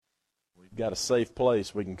got a safe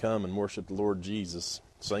place we can come and worship the Lord Jesus,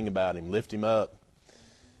 sing about Him, lift Him up.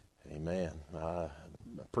 Amen. I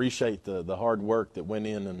appreciate the hard work that went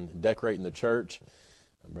in and decorating the church.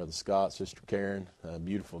 Brother Scott, Sister Karen,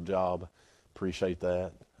 beautiful job. Appreciate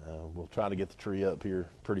that. We'll try to get the tree up here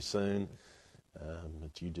pretty soon.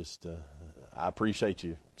 But you just, I appreciate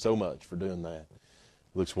you so much for doing that. It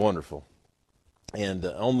looks wonderful. And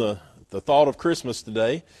on the thought of Christmas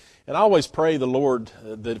today, and I always pray the Lord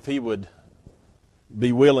that if He would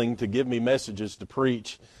be willing to give me messages to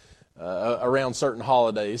preach around certain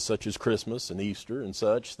holidays such as Christmas and Easter and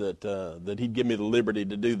such, that He'd give me the liberty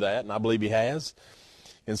to do that, and I believe He has.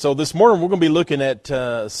 And so this morning we're going to be looking at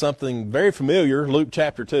something very familiar, Luke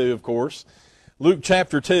chapter 2, of course. Luke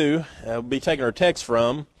chapter 2, we'll be taking our text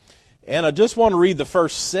from, and I just want to read the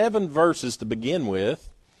first 7 verses to begin with,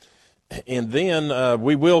 and then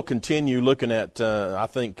we will continue looking at, I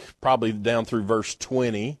think, probably down through verse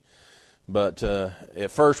 20, but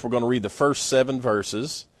at first we're going to read the first 7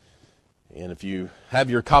 verses, and if you have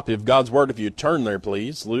your copy of God's Word, if you turn there,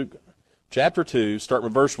 please, Luke chapter 2, starting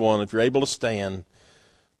with verse 1, if you're able to stand.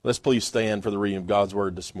 Let's please stand for the reading of God's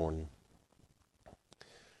Word this morning.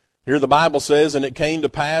 Here the Bible says, "And it came to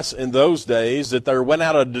pass in those days that there went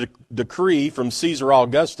out a decree from Caesar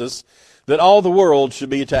Augustus that all the world should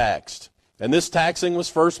be taxed. And this taxing was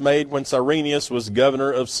first made when Cyrenius was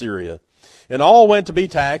governor of Syria. And all went to be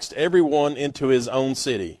taxed, every one into his own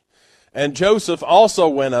city. And Joseph also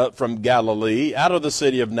went up from Galilee, out of the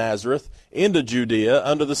city of Nazareth, into Judea,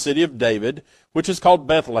 unto the city of David, which is called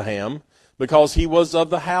Bethlehem, because he was of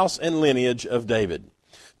the house and lineage of David,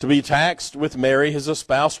 to be taxed with Mary his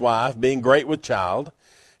espoused wife, being great with child.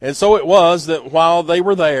 And so it was that while they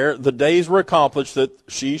were there, the days were accomplished that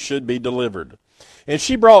she should be delivered. And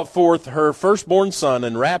she brought forth her firstborn son,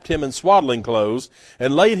 and wrapped him in swaddling clothes,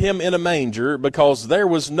 and laid him in a manger, because there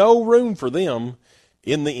was no room for them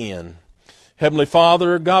in the inn." Heavenly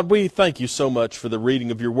Father, God, we thank you so much for the reading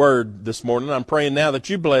of your word this morning. I'm praying now that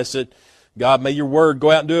you bless it. God, may your word go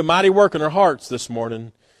out and do a mighty work in our hearts this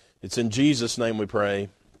morning. It's in Jesus' name we pray.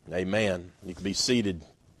 Amen. You can be seated.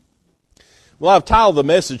 Well, I've titled the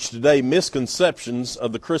message today, Misconceptions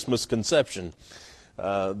of the Christmas Conception.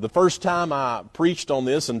 The first time I preached on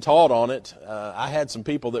this and taught on it, I had some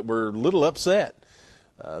people that were a little upset.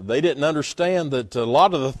 They didn't understand that a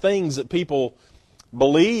lot of the things that people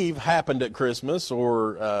believe happened at Christmas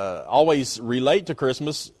or always relate to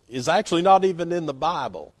Christmas is actually not even in the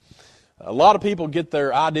Bible. A lot of people get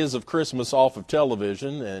their ideas of Christmas off of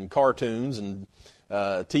television and cartoons and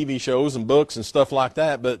TV shows and books and stuff like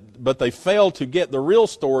that, but they fail to get the real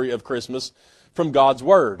story of Christmas from God's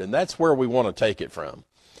Word, and that's where we want to take it from.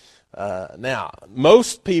 Now,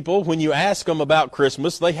 most people, when you ask them about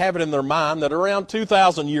Christmas, they have it in their mind that around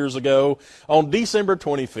 2,000 years ago, on December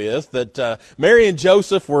 25th, that Mary and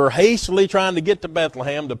Joseph were hastily trying to get to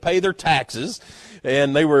Bethlehem to pay their taxes,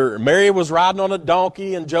 and Mary was riding on a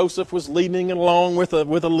donkey, and Joseph was leading along with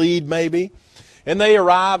a lead maybe. And they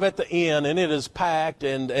arrive at the inn, and it is packed,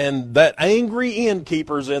 and that angry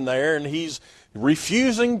innkeeper's in there, and he's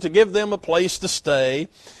refusing to give them a place to stay.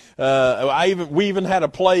 We even had a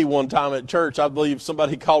play one time at church. I believe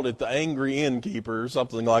somebody called it The Angry Innkeeper or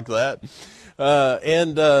something like that.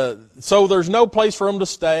 So there's no place for them to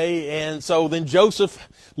stay. And so then Joseph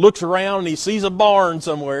looks around and he sees a barn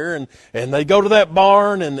somewhere, and they go to that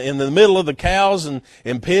barn, and in the middle of the cows and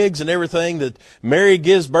pigs and everything that Mary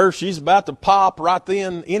gives birth, she's about to pop right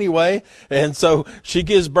then anyway. And so she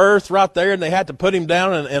gives birth right there, and they had to put him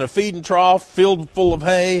down in a feeding trough filled full of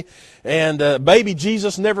hay. And baby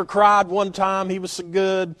Jesus never cried one time. He was so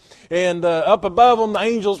good. And up above them, the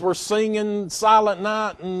angels were singing Silent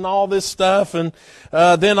Night and all this stuff. And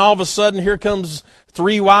then all of a sudden, here comes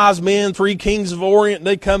 3 wise men, 3 kings of Orient.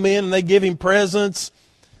 They come in and they give him presents.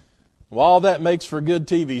 Well, all that makes for a good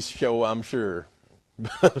TV show, I'm sure.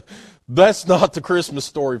 That's not the Christmas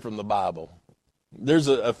story from the Bible. There's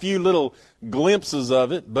a few little glimpses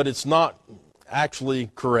of it, but it's not actually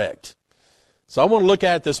correct. So I want to look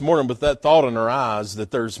at it this morning with that thought in our eyes,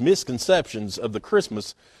 that there's misconceptions of the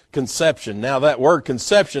Christmas conception. Now, that word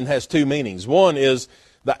conception has 2 meanings. One is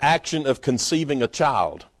the action of conceiving a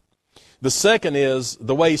child. The second is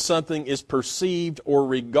the way something is perceived or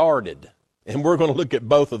regarded. And we're going to look at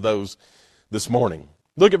both of those this morning.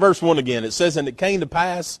 Look at verse 1 again. It says, "And it came to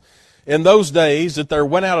pass in those days that there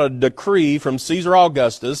went out a decree from Caesar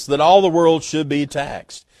Augustus that all the world should be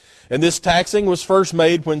taxed. And this taxing was first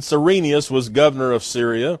made when Cyrenius was governor of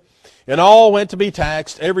Syria. And all went to be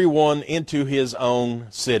taxed, every one into his own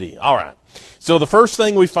city." All right. So the first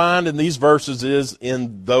thing we find in these verses is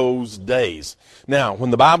in those days. Now,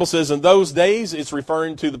 when the Bible says in those days, it's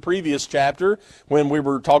referring to the previous chapter when we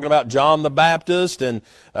were talking about John the Baptist and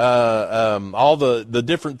all the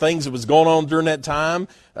different things that was going on during that time.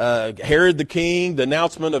 Herod the king, the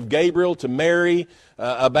announcement of Gabriel to Mary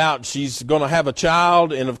about she's going to have a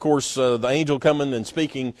child, and of course the angel coming and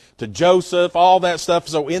speaking to Joseph, all that stuff.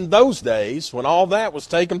 So in those days, when all that was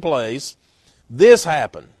taking place, this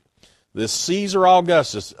happened. This Caesar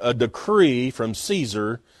Augustus, a decree from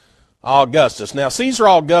Caesar Augustus. Now, Caesar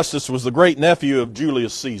Augustus was the great nephew of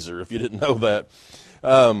Julius Caesar, if you didn't know that.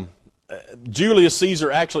 Julius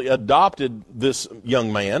Caesar actually adopted this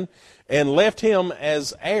young man and left him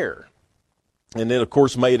as heir. And it, of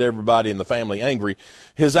course, made everybody in the family angry.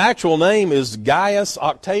 His actual name is Gaius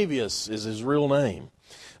Octavius, is his real name.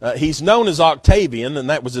 He's known as Octavian, and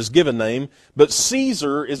that was his given name. But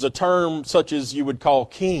Caesar is a term such as you would call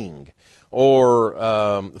king or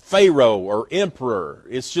Pharaoh or emperor.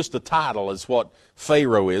 It's just a title is what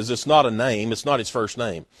Pharaoh is. It's not a name. It's not his first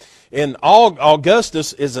name. And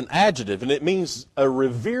Augustus is an adjective, and it means a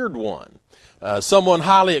revered one, someone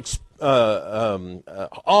highly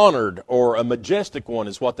honored, or a majestic one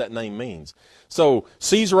is what that name means. So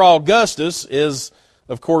Caesar Augustus is,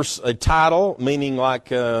 of course, a title meaning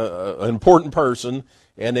like an important person,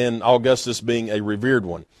 and then Augustus being a revered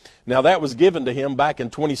one. Now that was given to him back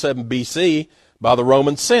in 27 BC by the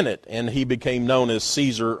Roman Senate, and he became known as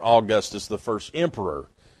Caesar Augustus, the first emperor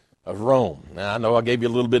of Rome. Now I know I gave you a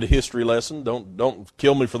little bit of history lesson. Don't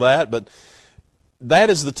kill me for that, but that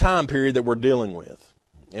is the time period that we're dealing with.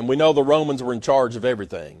 And we know the Romans were in charge of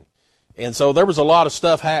everything. And so there was a lot of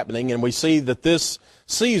stuff happening, and we see that this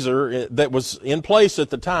Caesar that was in place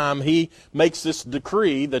at the time, he makes this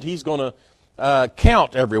decree that he's going to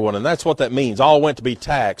count everyone, and that's what that means. All went to be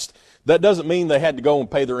taxed. That doesn't mean they had to go and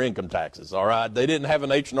pay their income taxes, all right? They didn't have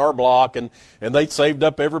an H&R Block, and they saved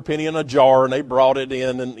up every penny in a jar, and they brought it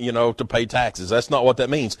in, and to pay taxes. That's not what that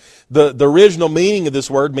means. The original meaning of this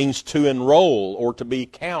word means to enroll or to be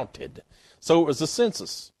counted. So it was a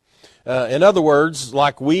census. In other words,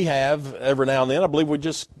 like we have every now and then, I believe we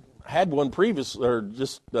just had one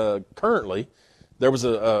currently, there was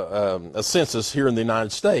a census here in the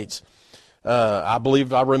United States. I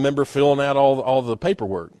believe I remember filling out all the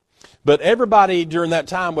paperwork. But everybody during that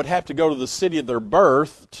time would have to go to the city of their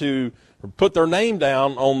birth to put their name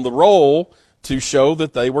down on the roll to show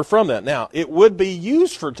that they were from that. Now, it would be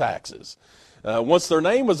used for taxes. Once their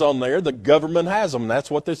name was on there, the government has them. That's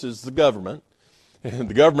what this is, the government. And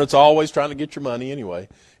the government's always trying to get your money anyway.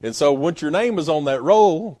 And so once your name was on that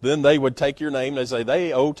roll, then they would take your name. They say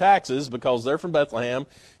they owe taxes because they're from Bethlehem.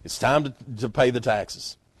 It's time to pay the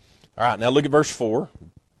taxes. All right, now look at verse 4.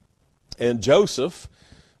 And Joseph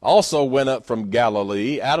also went up from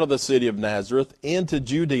Galilee out of the city of Nazareth into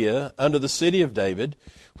Judea unto the city of David,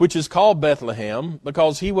 which is called Bethlehem,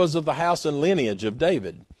 because he was of the house and lineage of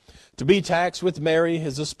David, to be taxed with Mary,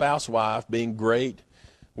 his espoused wife, being great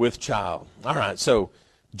with child. All right, so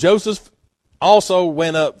Joseph also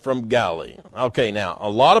went up from Galilee. Okay, now, a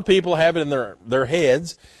lot of people have it in their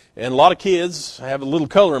heads, and a lot of kids have a little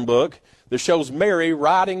coloring book that shows Mary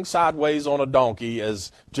riding sideways on a donkey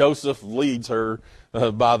as Joseph leads her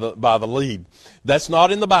by the lead. That's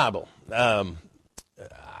not in the Bible. I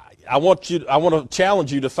want to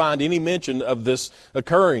challenge you to find any mention of this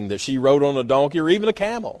occurring, that she rode on a donkey or even a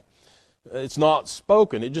camel. It's not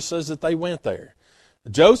spoken. It just says that they went there.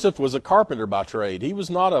 Joseph was a carpenter by trade. He was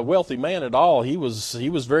not a wealthy man at all. He was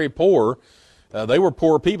very poor. They were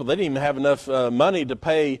poor people. They didn't even have enough money to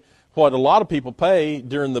pay what a lot of people pay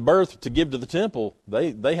during the birth to give to the temple.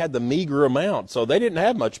 They had the meager amount, so they didn't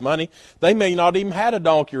have much money. They may not even had a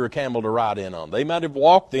donkey or a camel to ride in on. They might have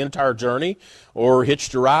walked the entire journey or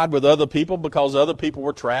hitched a ride with other people because other people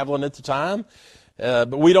were traveling at the time.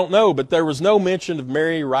 But we don't know. But there was no mention of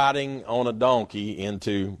Mary riding on a donkey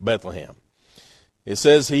into Bethlehem. It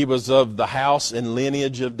says he was of the house and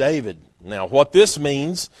lineage of David. Now, what this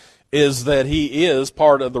means is that he is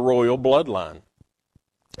part of the royal bloodline.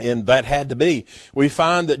 And that had to be. We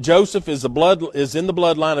find that Joseph is in the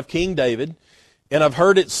bloodline of King David. And I've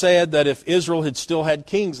heard it said that if Israel had still had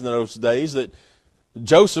kings in those days, that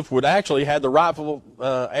Joseph would actually have the rightful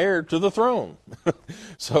heir to the throne.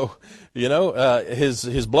 So,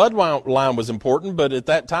 his bloodline was important, but at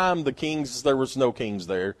that time, there was no kings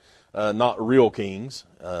there. Not real kings,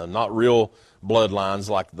 not real bloodlines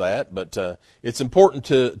like that. But it's important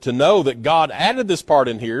to know that God added this part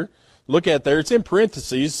in here. Look at there, it's in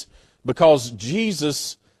parentheses, because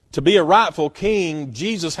Jesus, to be a rightful king,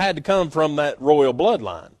 Jesus had to come from that royal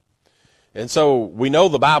bloodline. And so we know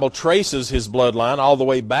the Bible traces his bloodline all the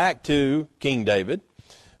way back to King David.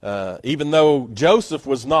 Even though Joseph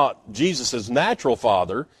was not Jesus' natural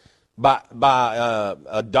father, by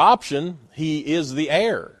adoption, he is the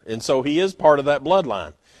heir. And so he is part of that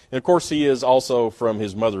bloodline. And of course, he is also from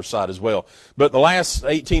his mother's side as well. But the last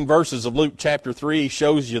 18 verses of Luke chapter 3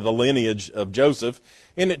 shows you the lineage of Joseph,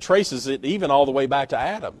 and it traces it even all the way back to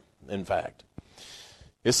Adam, in fact.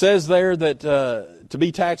 It says there that to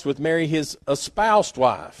be taxed with Mary, his espoused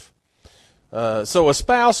wife. So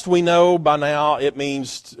espoused, we know by now, it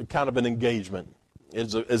means kind of an engagement.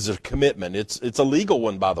 It's a commitment. It's a legal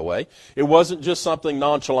one, by the way. It wasn't just something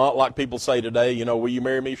nonchalant like people say today, will you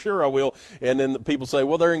marry me? Sure, I will. And then people say,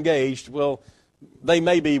 well, they're engaged. Well, they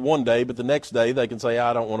may be one day, but the next day they can say,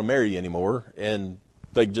 I don't want to marry you anymore. And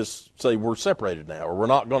they just say, we're separated now, or we're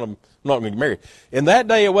not going to get married. In that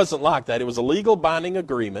day, it wasn't like that. It was a legal binding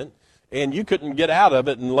agreement, and you couldn't get out of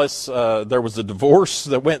it unless there was a divorce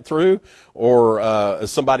that went through, or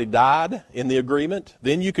somebody died in the agreement.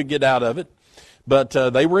 Then you could get out of it. But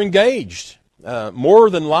they were engaged. More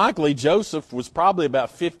than likely, Joseph was probably about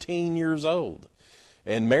 15 years old.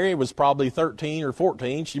 And Mary was probably 13 or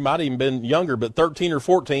 14. She might have even been younger, but 13 or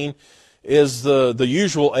 14 is the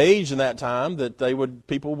usual age in that time that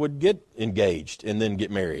people would get engaged and then get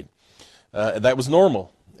married. That was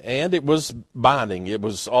normal. And it was binding. It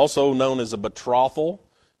was also known as a betrothal.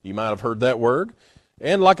 You might have heard that word.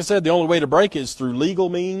 And like I said, the only way to break it is through legal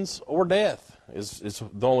means or death. Is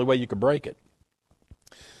the only way you could break it.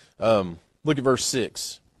 Look at verse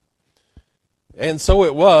 6. And so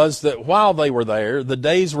it was that while they were there, the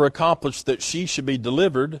days were accomplished that she should be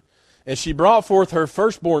delivered. And she brought forth her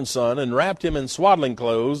firstborn son and wrapped him in swaddling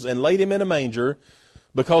clothes and laid him in a manger,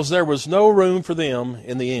 because there was no room for them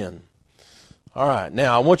in the inn. All right,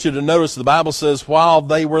 now I want you to notice the Bible says while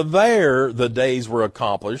they were there, the days were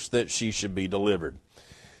accomplished that she should be delivered.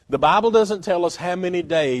 The Bible doesn't tell us how many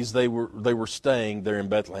days they were staying there in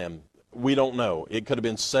Bethlehem. We don't know. It could have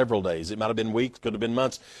been several days. It might have been weeks, could have been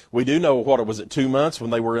months. We do know, was it 2 months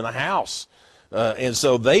when they were in a house? And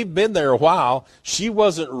so they've been there a while. She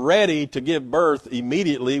wasn't ready to give birth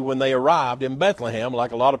immediately when they arrived in Bethlehem,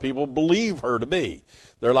 like a lot of people believe her to be.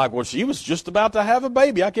 They're like, well, she was just about to have a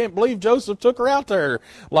baby. I can't believe Joseph took her out there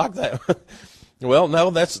like that. Well,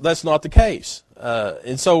 no, that's not the case.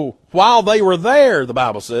 And so while they were there, the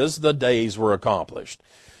Bible says, the days were accomplished.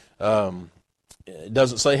 It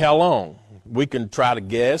doesn't say how long. We can try to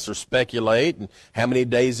guess or speculate and how many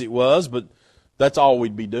days it was, but that's all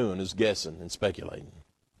we'd be doing is guessing and speculating.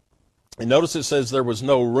 And notice it says there was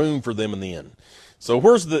no room for them in the inn. So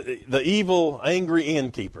where's the evil, angry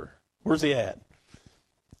innkeeper? Where's he at?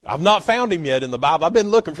 I've not found him yet in the Bible. I've been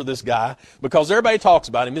looking for this guy because everybody talks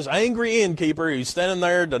about him. This angry innkeeper, he's standing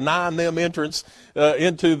there denying them entrance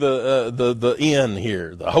into the inn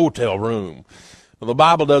here, the hotel room. Well, the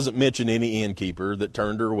Bible doesn't mention any innkeeper that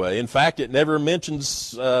turned her away. In fact, it never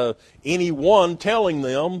mentions anyone telling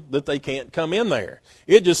them that they can't come in there.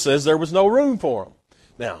 It just says there was no room for them.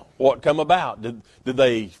 Now, what come about? Did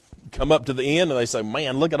they come up to the inn and they say,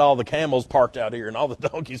 man, look at all the camels parked out here and all the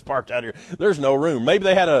donkeys parked out here. There's no room. Maybe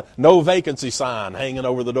they had a no vacancy sign hanging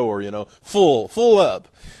over the door, full up.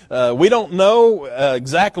 We don't know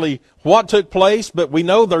exactly what took place, but we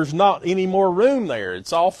know there's not any more room there.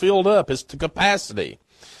 It's all filled up. It's to capacity.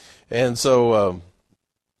 And so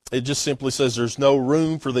it just simply says there's no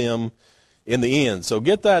room for them in the inn. So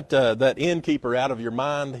get that innkeeper out of your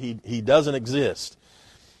mind. He doesn't exist.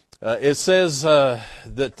 It says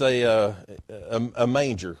that a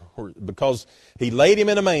manger, because he laid him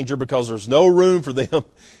in a manger because there's no room for them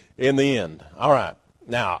in the inn. All right.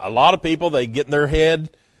 Now, a lot of people, they get in their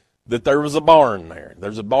head that there was a barn there.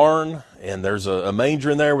 There's a barn, and there's a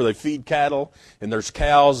manger in there where they feed cattle, and there's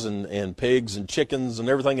cows and pigs and chickens and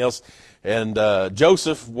everything else. And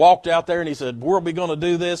Joseph walked out there and he said, where are we going to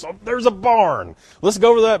do this? Oh, there's a barn. Let's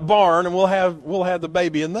go to that barn and we'll have the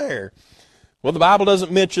baby in there. Well, the Bible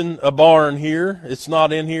doesn't mention a barn here. It's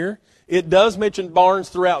not in here. It does mention barns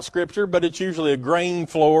throughout Scripture, but it's usually a grain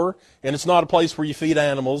floor, and it's not a place where you feed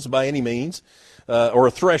animals by any means, or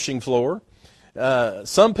a threshing floor.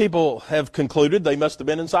 Some people have concluded they must have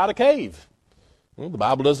been inside a cave. Well, the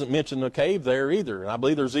Bible doesn't mention a cave there either. And I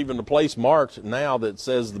believe there's even a place marked now that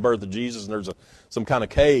says the birth of Jesus, and there's some kind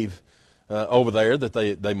of cave over there that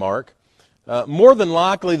they mark. More than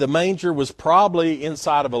likely, the manger was probably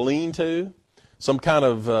inside of a lean-to, some kind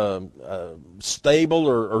of stable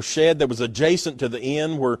or shed that was adjacent to the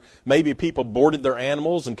inn where maybe people boarded their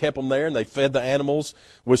animals and kept them there, and they fed the animals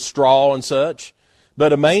with straw and such.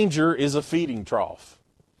 But a manger is a feeding trough.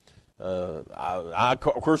 Of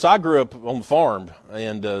course, I grew up on the farm,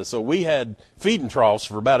 and so we had feeding troughs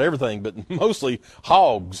for about everything, but mostly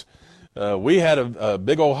hogs. We had a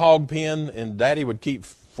big old hog pen, and Daddy would keep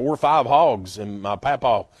 4 or 5 hogs, and my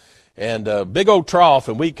papa, and a big old trough,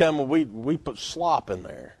 and we put slop in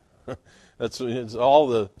there. It's all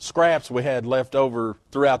the scraps we had left over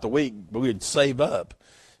throughout the week, we'd save up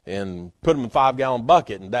and put them in a 5-gallon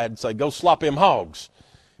bucket, and Dad'd say, "Go slop them hogs."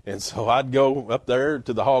 And so I'd go up there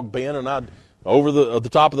to the hog pen, and I'd, over the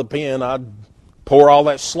top of the pen, I'd pour all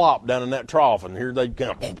that slop down in that trough, and here they'd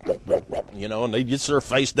come, and they'd get their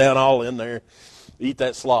face down all in there, eat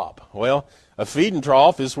that slop. Well, a feeding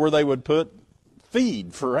trough is where they would put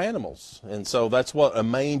feed for animals, and so that's what a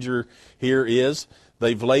manger here is.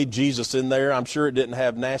 They've laid Jesus in there. I'm sure it didn't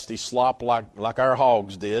have nasty slop like our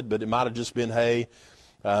hogs did, but it might have just been hay.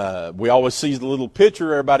 We always see the little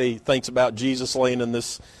picture. Everybody thinks about Jesus laying in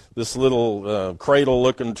this little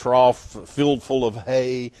cradle-looking trough filled full of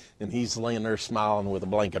hay, and he's laying there smiling with a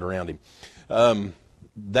blanket around him.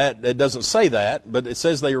 It doesn't say that, but it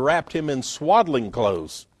says they wrapped him in swaddling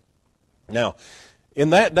clothes. Now, in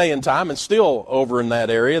that day and time, and still over in that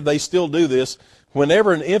area, they still do this.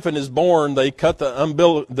 Whenever an infant is born, they cut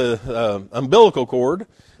the umbilical cord.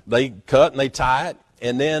 They cut and they tie it,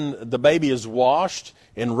 and then the baby is washed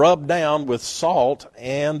and rubbed down with salt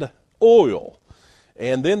and oil.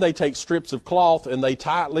 And then they take strips of cloth and they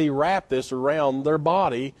tightly wrap this around their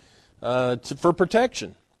body for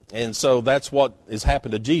protection. And so that's what has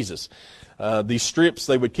happened to Jesus. These strips,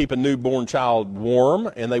 they would keep a newborn child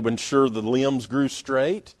warm, and they would ensure the limbs grew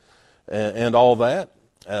straight and all that.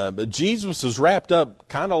 But Jesus was wrapped up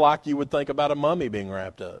kind of like you would think about a mummy being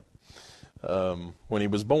wrapped up when he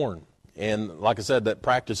was born. And like I said, that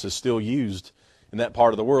practice is still used in that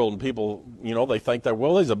part of the world. And people, they think that,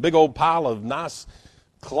 well, there's a big old pile of nice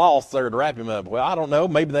cloth there to wrap him up. Well, I don't know.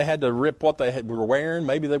 Maybe they had to rip what they were wearing.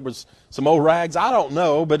 Maybe there was some old rags. I don't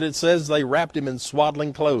know. But it says they wrapped him in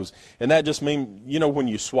swaddling clothes. And that just means, when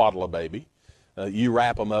you swaddle a baby, you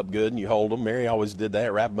wrap them up good and you hold them. Mary always did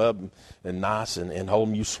that, wrap them up and nice and hold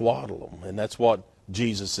them. You swaddle them. And that's what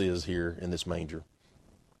Jesus is here in this manger.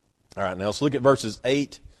 All right, now let's look at verses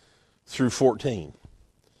 8 through 14.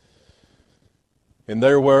 And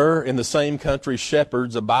there were in the same country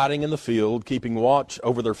shepherds abiding in the field, keeping watch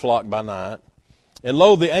over their flock by night. And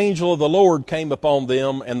lo, the angel of the Lord came upon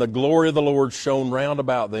them, and the glory of the Lord shone round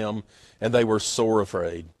about them, and they were sore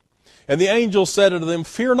afraid. And the angel said unto them,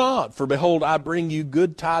 Fear not, for behold, I bring you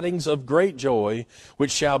good tidings of great joy,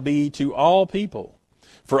 which shall be to all people.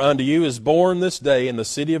 For unto you is born this day in the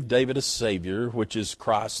city of David a Savior, which is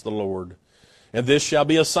Christ the Lord. And this shall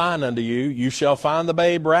be a sign unto you. You shall find the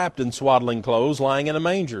babe wrapped in swaddling clothes, lying in a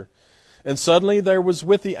manger. And suddenly there was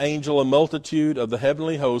with the angel a multitude of the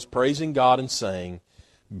heavenly host, praising God and saying,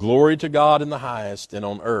 Glory to God in the highest, and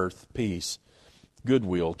on earth peace,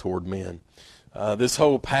 goodwill toward men. This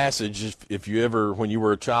whole passage, if you ever, when you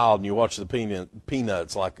were a child and you watched the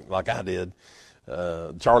Peanuts like I did,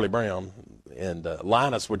 Charlie Brown, and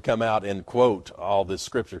Linus would come out and quote all this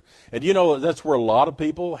scripture. And that's where a lot of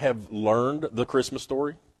people have learned the Christmas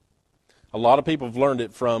story. A lot of people have learned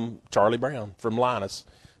it from Charlie Brown, from Linus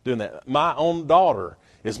doing that. My own daughter,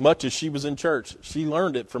 as much as she was in church, she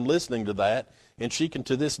learned it from listening to that, and she can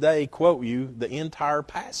to this day quote you the entire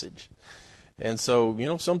passage. And so,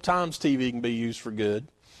 sometimes TV can be used for good.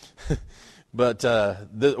 But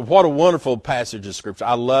what a wonderful passage of Scripture.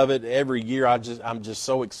 I love it. Every year I'm just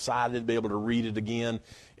so excited to be able to read it again,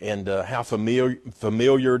 and how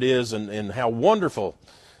familiar it is, and how wonderful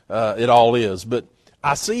it all is. But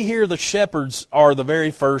I see here the shepherds are the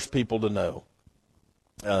very first people to know.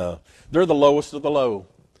 They're the lowest of the low.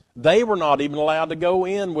 They were not even allowed to go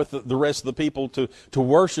in with the rest of the people to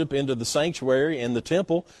worship into the sanctuary and the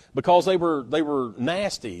temple, because they were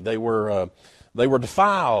nasty. They were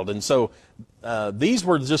defiled, and so these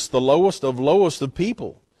were just the lowest of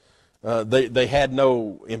people. They had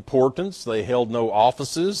no importance. They held no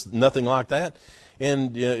offices, nothing like that.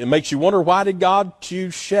 And it makes you wonder, why did God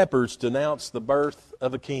choose shepherds to announce the birth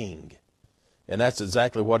of a king? And that's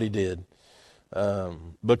exactly what he did,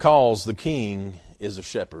 because the king is a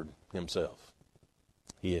shepherd himself.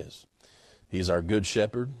 He is. He's our good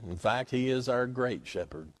shepherd. In fact, he is our great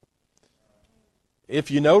shepherd.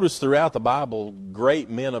 If you notice throughout the Bible, great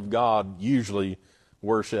men of God usually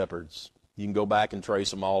were shepherds. You can go back and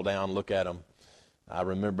trace them all down, look at them. I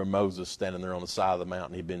remember Moses standing there on the side of the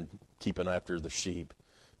mountain. He'd been keeping after the sheep.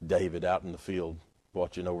 David out in the field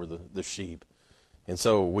watching over the sheep. And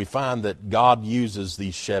so we find that God uses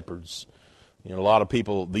these shepherds. A lot of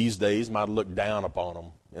people these days might look down upon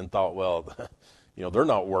them and thought, well, they're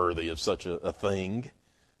not worthy of such a thing.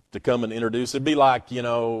 to come and introduce. It'd be like,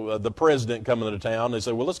 the president coming into town. They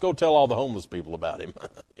say, well, let's go tell all the homeless people about him.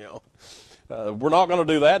 We're not going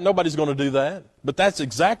to do that. Nobody's going to do that. But that's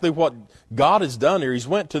exactly what God has done here. He's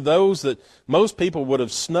went to those that most people would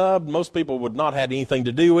have snubbed, most people would not have anything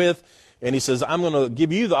to do with. And he says, I'm going to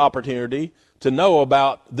give you the opportunity to know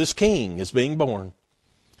about this king is being born.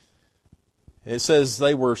 It says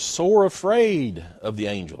they were sore afraid of the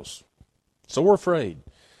angels. Sore afraid.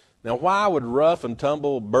 Now, why would rough and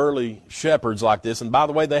tumble, burly shepherds like this, and by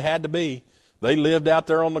the way, they had to be. They lived out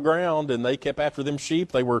there on the ground, and they kept after them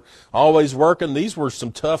sheep. They were always working. These were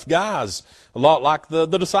some tough guys, a lot like the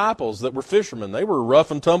disciples that were fishermen. They were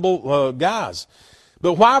rough and tumble guys.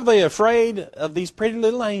 But why are they afraid of these pretty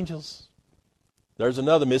little angels? There's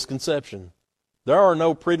another misconception. There are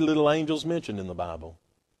no pretty little angels mentioned in the Bible.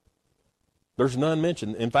 There's none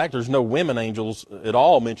mentioned. In fact, there's no women angels at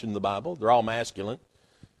all mentioned in the Bible. They're all masculine.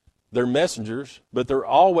 They're messengers, but they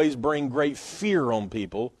always bring great fear on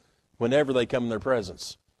people whenever they come in their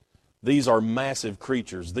presence. These are massive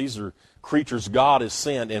creatures. These are creatures God has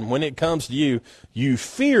sent, and when it comes to you, you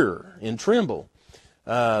fear and tremble.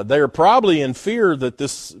 They're probably in fear that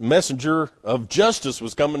this messenger of justice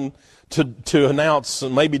was coming to announce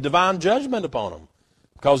maybe divine judgment upon them,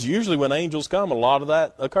 because usually when angels come, a lot of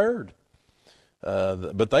that occurred.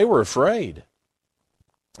 But they were afraid.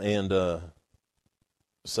 And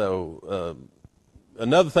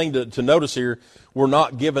another thing to notice here, we're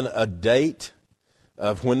not given a date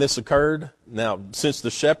of when this occurred. Now, since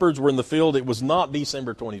the shepherds were in the field, it was not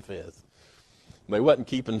December 25th. They wasn't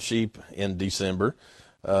keeping sheep in December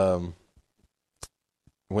when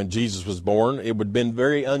Jesus was born. It would have been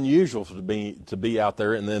very unusual to be out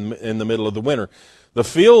there in the middle of the winter. The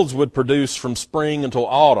fields would produce from spring until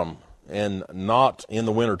autumn, and not in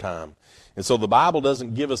the wintertime. And so the Bible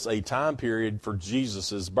doesn't give us a time period for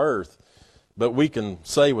Jesus' birth, but we can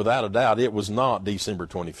say without a doubt it was not December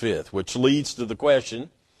 25th, which leads to the question,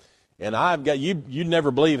 and I've got, you'd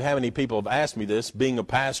never believe how many people have asked me this, being a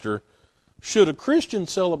pastor, should a Christian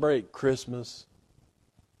celebrate Christmas?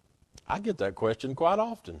 I get that question quite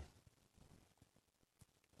often.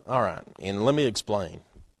 All right, and let me explain.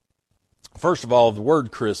 First of all, the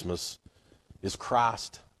word Christmas is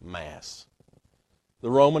Christ Mass. The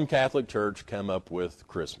Roman Catholic Church came up with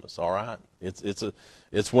Christmas, all right?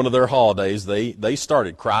 It's one of their holidays. They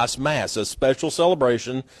started Christ Mass, a special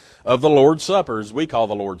celebration of the Lord's Supper, as we call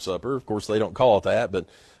the Lord's Supper. Of course, they don't call it that, but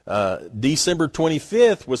December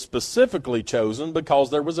 25th was specifically chosen because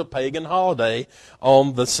there was a pagan holiday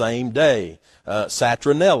on the same day,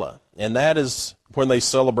 Saturnalia, and that is when they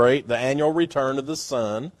celebrate the annual return of the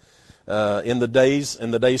sun. And the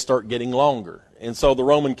days start getting longer. And so the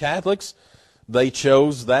Roman Catholics, they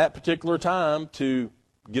chose that particular time to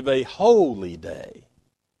give a holy day.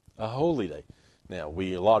 A holy day. Now,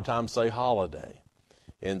 we a lot of times say holiday.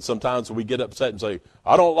 And sometimes we get upset and say,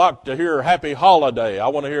 I don't like to hear happy holiday. I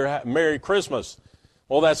want to hear Merry Christmas.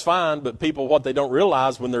 Well, that's fine, but people, what they don't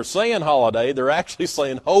realize when they're saying holiday, they're actually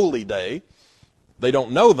saying holy day. They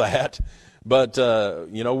don't know that. But,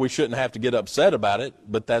 we shouldn't have to get upset about it,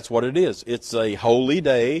 but that's what it is. It's a holy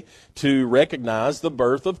day to recognize the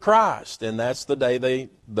birth of Christ, and that's the day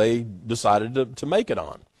they decided to make it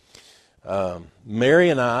on. Mary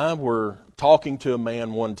and I were talking to a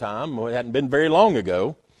man one time, it hadn't been very long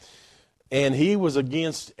ago, and he was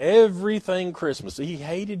against everything Christmas. He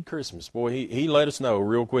hated Christmas. Boy, he let us know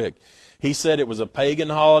real quick. He said it was a pagan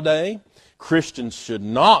holiday. Christians should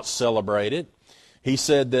not celebrate it. He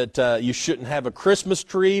said that you shouldn't have a Christmas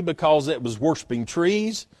tree because it was worshiping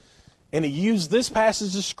trees. And he used this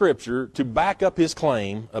passage of Scripture to back up his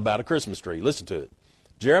claim about a Christmas tree. Listen to it.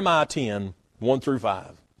 Jeremiah 10, 1 through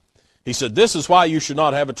 5. He said, this is why you should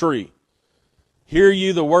not have a tree. Hear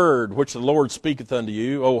you the word which the Lord speaketh unto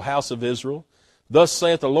you, O house of Israel. Thus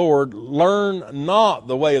saith the Lord, learn not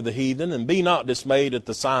the way of the heathen, and be not dismayed at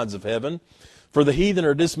the signs of heaven. For the heathen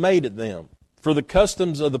are dismayed at them. For the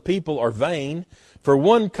customs of the people are vain. For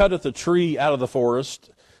one cutteth a tree out of the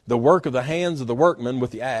forest, the work of the hands of the workmen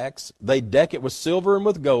with the axe. They deck it with silver and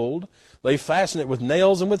with gold. They fasten it with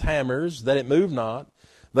nails and with hammers, that it move not.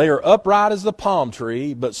 They are upright as the palm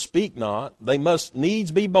tree, but speak not. They must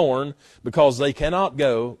needs be born, because they cannot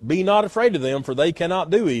go. Be not afraid of them, for they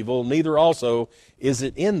cannot do evil, neither also is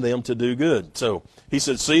it in them to do good. So he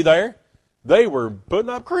said, see there? They were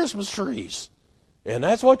putting up Christmas trees. And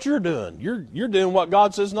that's what you're doing. You're doing what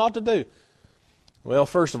God says not to do. Well,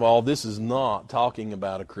 first of all, this is not talking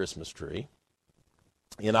about a Christmas tree.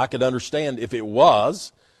 And I could understand if it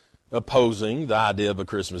was, opposing the idea of a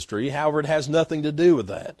Christmas tree. However, it has nothing to do with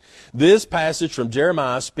that. This passage from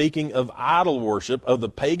Jeremiah, speaking of idol worship of the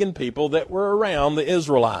pagan people that were around the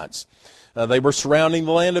Israelites. They were surrounding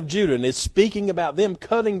the land of Judah, and it's speaking about them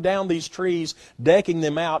cutting down these trees, decking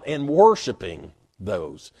them out, and worshiping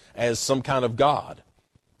those as some kind of god.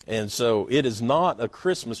 And so it is not a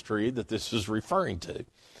Christmas tree that this is referring to.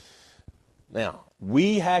 Now,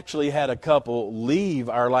 we actually had a couple leave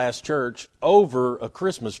our last church over a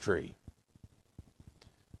Christmas tree.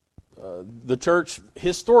 The church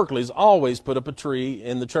historically has always put up a tree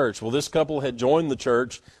in the church. Well, this couple had joined the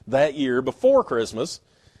church that year before Christmas.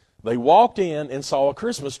 They walked in and saw a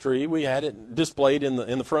Christmas tree. We had it displayed in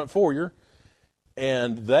the front foyer,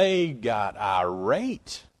 and they got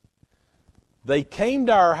irate. They came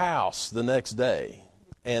to our house the next day,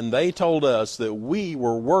 and they told us that we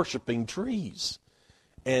were worshiping trees.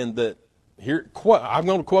 And that, here, I'm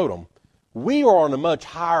going to quote them, "We are on a much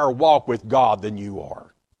higher walk with God than you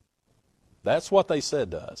are." That's what they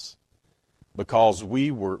said to us, because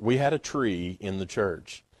we had a tree in the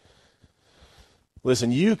church.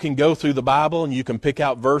 Listen, you can go through the Bible and you can pick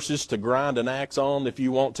out verses to grind an axe on if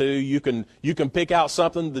you want to. You can pick out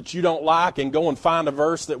something that you don't like and go and find a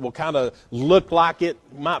verse that will kind of look like it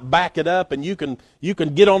might back it up, and you can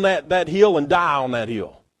get on that hill and die on that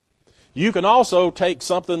hill. You can also take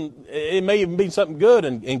something, it may even be something good,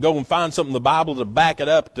 and go and find something in the Bible to back it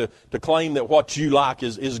up, to claim that what you like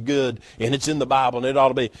is good, and it's in the Bible, and it ought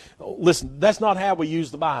to be. Listen, that's not how we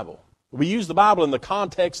use the Bible. We use the Bible in the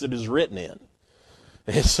context it is written in.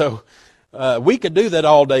 And so we could do that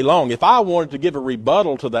all day long. If I wanted to give a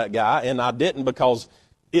rebuttal to that guy, and I didn't because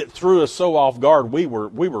it threw us so off guard, we were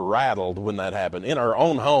rattled when that happened in our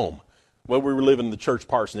own home. Well, we were living in the church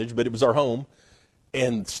parsonage, but it was our home.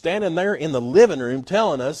 And standing there in the living room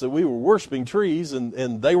telling us that we were worshiping trees,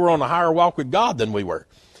 and they were on a higher walk with God than we were.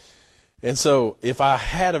 And so if I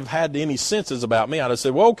had have had any senses about me, I'd have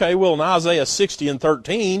said, well, okay, well, in Isaiah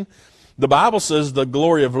 60:13, the Bible says, "The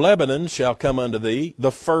glory of Lebanon shall come unto thee,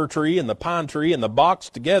 the fir tree and the pine tree and the box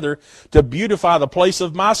together, to beautify the place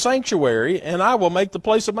of my sanctuary, and I will make the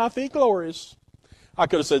place of my feet glorious." I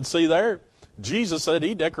could have said, see there, Jesus said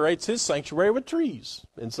he decorates his sanctuary with trees,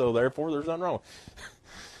 and so therefore there's nothing wrong.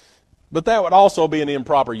 But that would also be an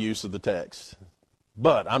improper use of the text.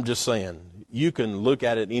 But I'm just saying, you can look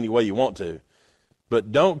at it any way you want to.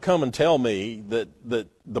 But don't come and tell me that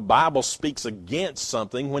the Bible speaks against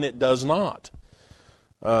something when it does not.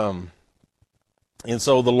 And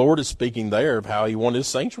so the Lord is speaking there of how he wanted his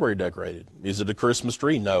sanctuary decorated. Is it a Christmas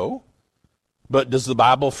tree? No. But does the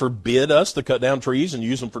Bible forbid us to cut down trees and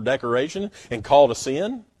use them for decoration and call it a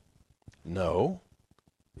sin? No.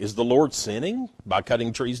 Is the Lord sinning by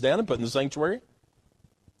cutting trees down and putting the sanctuary?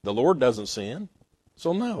 The Lord doesn't sin,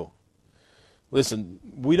 so no. Listen,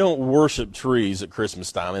 we don't worship trees at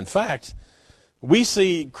Christmas time. In fact, we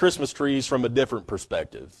see Christmas trees from a different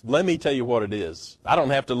perspective. Let me tell you what it is. I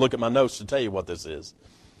don't have to look at my notes to tell you what this is.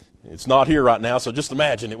 It's not here right now, so just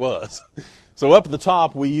imagine it was. So up at the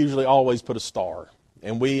top, we usually always put a star.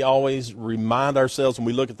 And we always remind ourselves when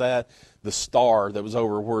we look at that, the star that was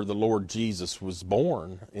over where the Lord Jesus was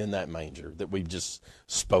born in that manger that we just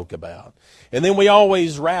spoke about. And then we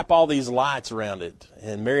always wrap all these lights around it.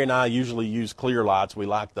 And Mary and I usually use clear lights. We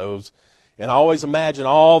like those. And I always imagine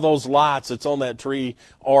all those lights that's on that tree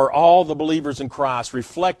are all the believers in Christ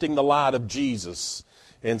reflecting the light of Jesus.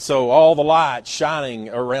 And so all the lights shining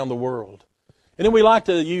around the world. And then we like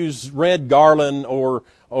to use red garland or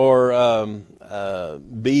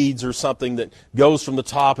beads or something that goes from the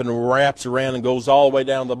top and wraps around and goes all the way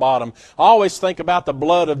down to the bottom. I always think about the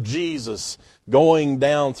blood of Jesus going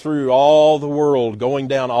down through all the world, going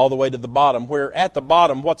down all the way to the bottom, where at the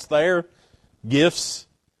bottom, what's there? Gifts.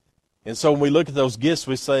 And so when we look at those gifts,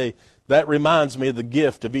 we say, that reminds me of the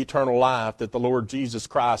gift of eternal life that the Lord Jesus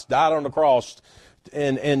Christ died on the cross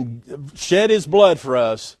and shed his blood for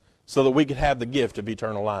us so that we could have the gift of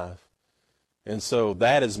eternal life. And so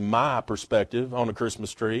that is my perspective on a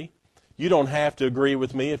Christmas tree. You don't have to agree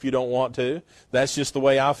with me if you don't want to. That's just the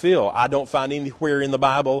way I feel. I don't find anywhere in the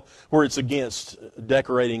Bible where it's against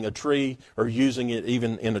decorating a tree or using it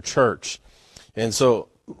even in a church. And so,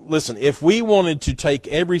 listen, if we wanted to take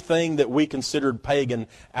everything that we considered pagan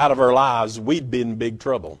out of our lives, we'd be in big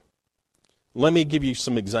trouble. Let me give you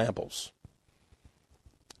some examples.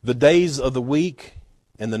 The days of the week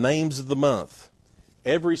and the names of the month,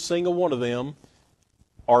 every single one of them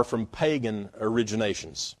are from pagan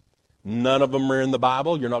originations. None of them are in the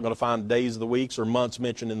Bible. You're not going to find days of the weeks or months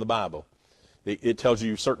mentioned in the Bible. It tells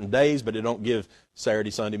you certain days, but it don't give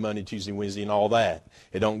Saturday, Sunday, Monday, Tuesday, Wednesday, and all that.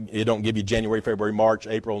 It don't give you January, February, March,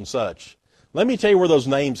 April, and such. Let me tell you where those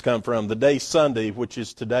names come from. The day Sunday, which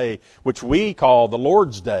is today, which we call the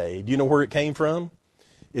Lord's Day. Do you know where it came from?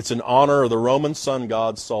 It's in honor of the Roman sun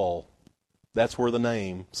god Sol. That's where the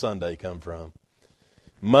name Sunday come from.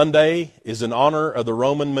 Monday is in honor of the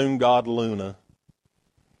Roman moon god Luna.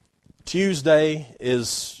 Tuesday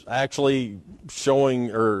is actually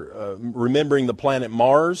showing or remembering the planet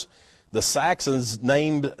Mars. The Saxons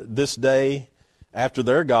named this day after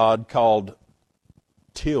their god called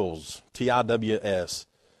Tiws, T-I-W-S,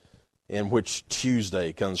 in which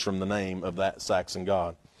Tuesday comes from the name of that Saxon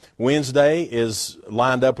god. Wednesday is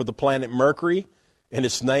lined up with the planet Mercury, and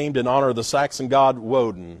it's named in honor of the Saxon god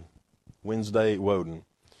Woden. Wednesday, Woden.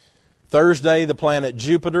 Thursday, the planet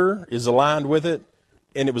Jupiter is aligned with it,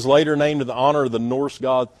 and it was later named in the honor of the Norse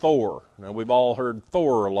god Thor. Now, we've all heard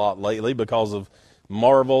Thor a lot lately because of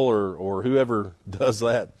Marvel or whoever does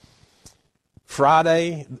that.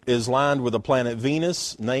 Friday is lined with the planet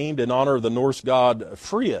Venus, named in honor of the Norse god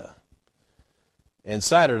Freya. And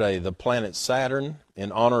Saturday, the planet Saturn,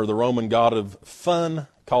 in honor of the Roman god of fun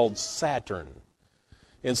called Saturn.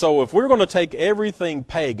 And so if we're going to take everything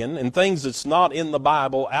pagan and things that's not in the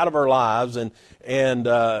Bible out of our lives and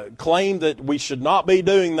claim that we should not be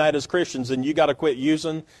doing that as Christians, then you got to quit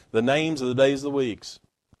using the names of the days of the weeks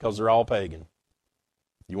because they're all pagan.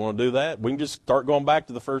 You want to do that? We can just start going back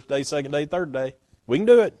to the first day, second day, third day. We can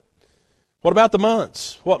do it. What about the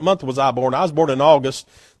months? What month was I born? I was born in August.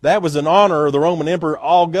 That was in honor of the Roman Emperor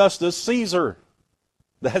Augustus Caesar.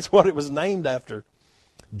 That's what it was named after.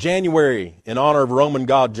 January, in honor of Roman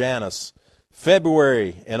god Janus.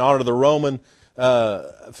 February, in honor of the Roman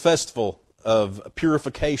festival of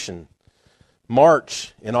purification.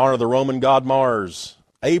 March, in honor of the Roman god Mars.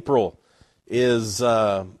 April is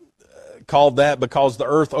called that because the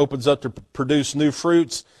earth opens up to produce new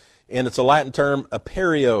fruits, and it's a Latin term,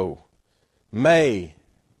 aperio. May,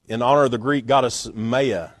 in honor of the Greek goddess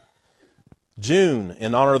Maya. June,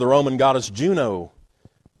 in honor of the Roman goddess Juno.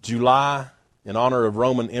 July, in honor of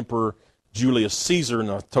Roman Emperor Julius Caesar, and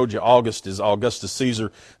I told you August is Augustus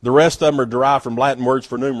Caesar. The rest of them are derived from Latin words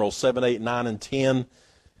for numerals, 7, 8, 9, and 10.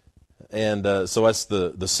 And so that's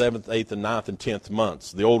the 7th, 8th, and 9th, and 10th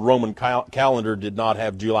months. The old Roman calendar did not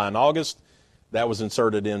have July and August. That was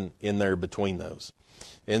inserted in there between those.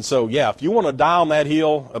 And so, yeah, if you want to die on that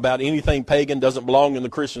hill about anything pagan doesn't belong in the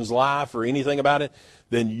Christian's life or anything about it,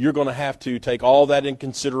 then you're going to have to take all that in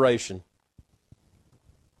consideration.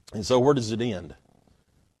 And so where does it end?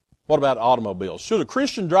 What about automobiles? Should a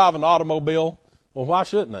Christian drive an automobile? Well, why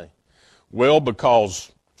shouldn't they? Well,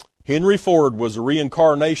 because Henry Ford was a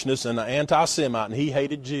reincarnationist and an anti-Semite, and he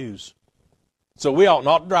hated Jews. So we ought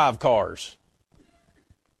not drive cars.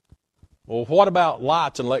 Well, what about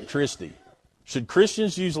lights and electricity? Should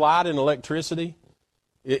Christians use light and electricity?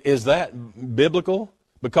 Is that biblical?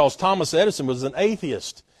 Because Thomas Edison was an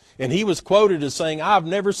atheist, and he was quoted as saying, "I've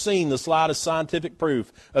never seen the slightest scientific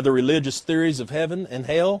proof of the religious theories of heaven and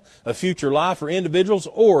hell, of future life for individuals,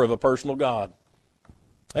 or of a personal God."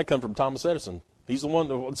 That comes from Thomas Edison. He's the one.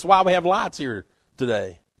 That's why we have lights here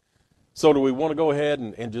today. So do we want to go ahead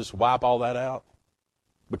and just wipe all that out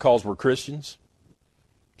because we're Christians?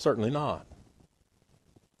 Certainly not.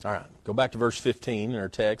 All right, go back to verse 15 in our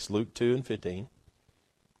text, Luke 2 and 15.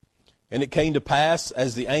 "And it came to pass,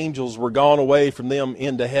 as the angels were gone away from them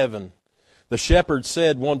into heaven, the shepherds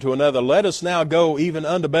said one to another, Let us now go even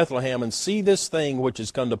unto Bethlehem, and see this thing which is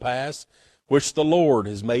come to pass, which the Lord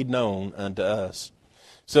has made known unto us."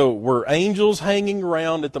 So were angels hanging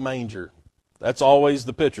around at the manger? That's always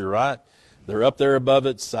the picture, right? They're up there above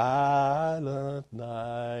it, silent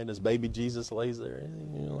night, as baby Jesus lays there.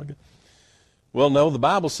 Well, no, the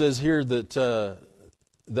Bible says here that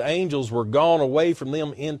the angels were gone away from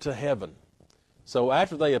them into heaven. So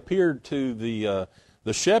after they appeared to the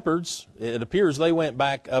shepherds, it appears they went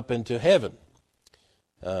back up into heaven.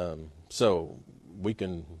 So we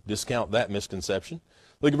can discount that misconception.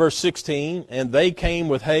 Look at verse 16. "And they came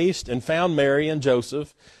with haste and found Mary and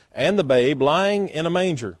Joseph and the babe lying in a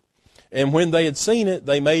manger. And when they had seen it,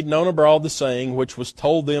 they made known abroad the saying which was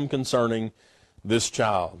told them concerning this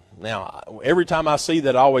child." Now, every time I see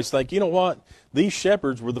that, I always think, you know what? These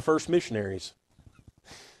shepherds were the first missionaries.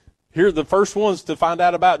 Here, the first ones to find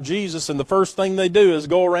out about Jesus, and the first thing they do is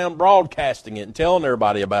go around broadcasting it and telling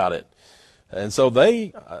everybody about it. And so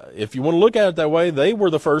they, if you want to look at it that way, they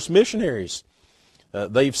were the first missionaries.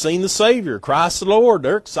 They've seen the Savior, Christ the Lord.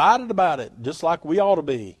 They're excited about it, just like we ought to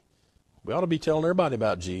be. We ought to be telling everybody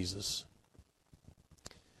about Jesus.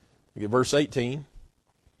 Look at verse 18.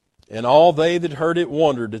 "And all they that heard it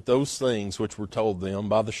wondered at those things which were told them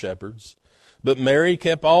by the shepherds. But Mary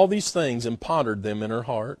kept all these things and pondered them in her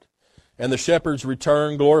heart. And the shepherds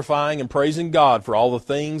returned, glorifying and praising God for all the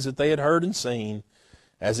things that they had heard and seen,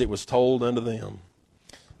 as it was told unto them.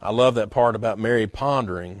 I love that part about Mary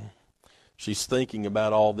pondering. She's thinking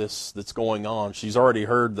about all this that's going on. She's already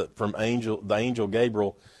heard that from the angel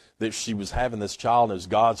Gabriel that she was having this child and it was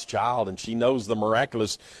God's child, and she knows the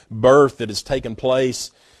miraculous birth that has taken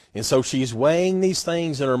place. And so she's weighing these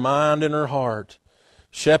things in her mind and her heart.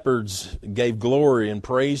 Shepherds gave glory and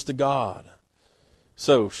praise to God.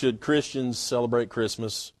 So, should Christians celebrate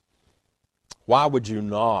Christmas? Why would you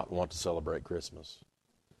not want to celebrate Christmas?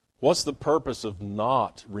 What's the purpose of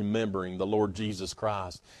not remembering the Lord Jesus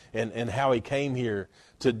Christ and how He came here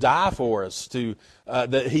to die for us,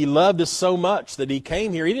 that He loved us so much that He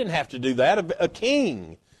came here? He didn't have to do that. A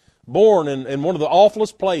king born in one of the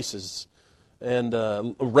awfulest places and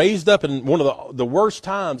raised up in one of the worst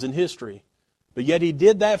times in history. But yet He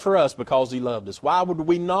did that for us because He loved us. Why would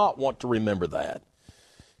we not want to remember that?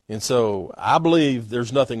 And so I believe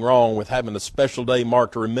there's nothing wrong with having a special day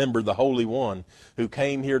marked to remember the Holy One who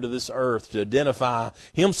came here to this earth to identify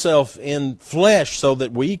Himself in flesh so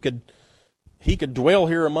that He could dwell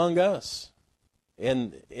here among us.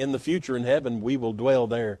 And in the future in heaven, we will dwell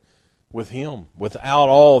there with Him. Without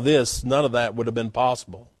all this, none of that would have been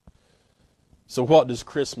possible. So what does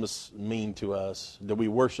Christmas mean to us? Do we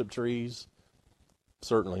worship trees?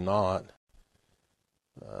 Certainly not.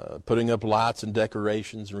 Putting up lights and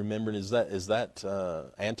decorations, remembering, is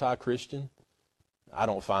that anti-Christian? I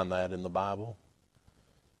don't find that in the Bible.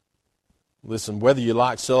 Listen, whether you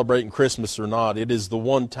like celebrating Christmas or not, it is the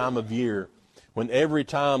one time of year when every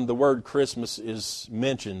time the word Christmas is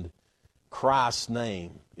mentioned, Christ's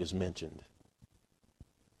name is mentioned.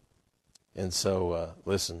 And so,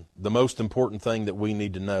 listen, the most important thing that we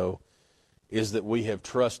need to know is that we have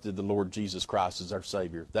trusted the Lord Jesus Christ as our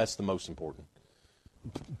Savior. That's the most important.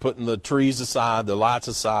 Putting the trees aside, the lights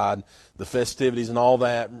aside, the festivities and all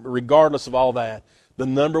that, regardless of all that, the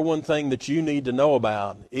number one thing that you need to know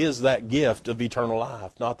about is that gift of eternal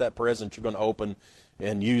life, not that present you're going to open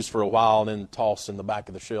and use for a while and then toss in the back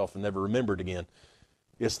of the shelf and never remember it again.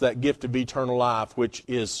 It's that gift of eternal life, which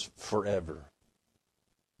is forever.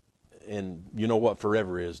 And you know what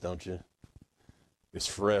forever is, don't you? It's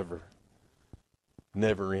forever.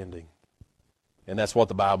 Never ending. And that's what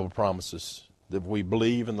the Bible promises. That we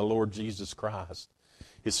believe in the Lord Jesus Christ.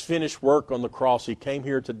 His finished work on the cross, He came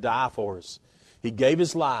here to die for us. He gave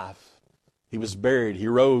His life. He was buried. He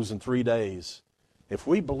rose in 3 days. If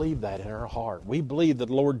we believe that in our heart, we believe that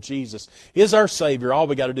the Lord Jesus is our Savior, all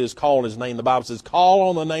we got to do is call on His name. The Bible says, call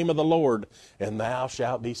on the name of the Lord, and thou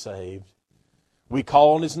shalt be saved. We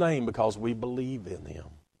call on His name because we believe in Him,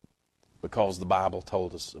 because the Bible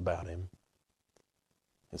told us about Him.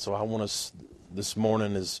 And so I want us this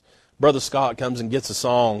morning, as Brother Scott comes and gets a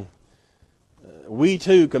song, we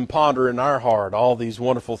too can ponder in our heart all these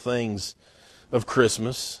wonderful things of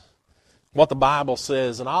Christmas, what the Bible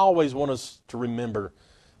says. And I always want us to remember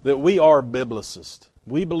that we are biblicists.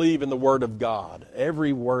 We believe in the Word of God,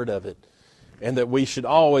 every word of it, and that we should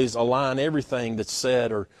always align everything that's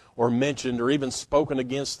said or mentioned or even spoken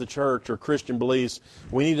against the church or Christian beliefs.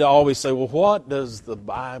 We need to always say, well, what does the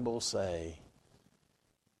Bible say?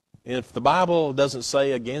 And if the Bible doesn't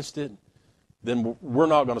say against it, then we're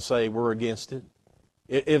not going to say we're against it.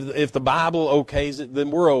 If the Bible okays it,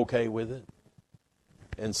 then we're okay with it.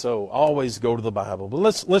 And so always go to the Bible. But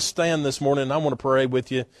let's stand this morning, and I want to pray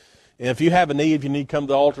with you. And if you have a need, if you need to come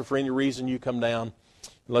to the altar for any reason, you come down.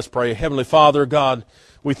 Let's pray. Heavenly Father, God,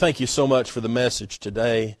 we thank you so much for the message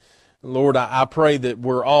today. Lord, I pray that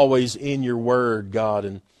we're always in your word, God,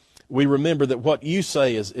 and we remember that what you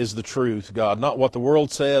say is the truth, God, not what the world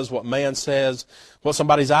says, what man says, what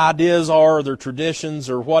somebody's ideas are, their traditions,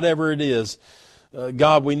 or whatever it is.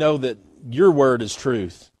 God, we know that your word is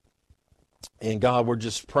truth. And God, we're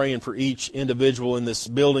just praying for each individual in this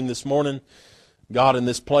building this morning. God, in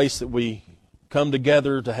this place that we come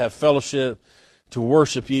together to have fellowship, to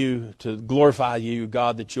worship you, to glorify you,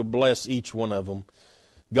 God, that you'll bless each one of them.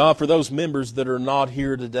 God, for those members that are not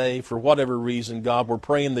here today, for whatever reason, God, we're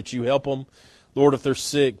praying that you help them. Lord, if they're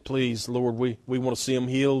sick, please, Lord, we want to see them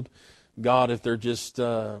healed. God, if they're just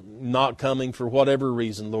not coming for whatever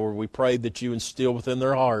reason, Lord, we pray that you instill within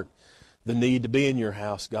their heart the need to be in your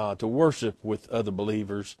house, God, to worship with other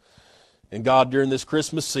believers. And God, during this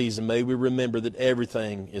Christmas season, may we remember that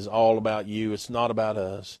everything is all about you. It's not about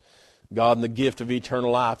us. God, and the gift of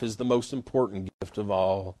eternal life is the most important gift of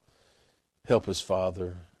all. Help us,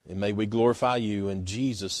 Father, and may we glorify you. In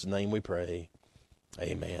Jesus' name we pray.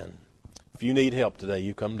 Amen. If you need help today,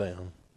 you come down.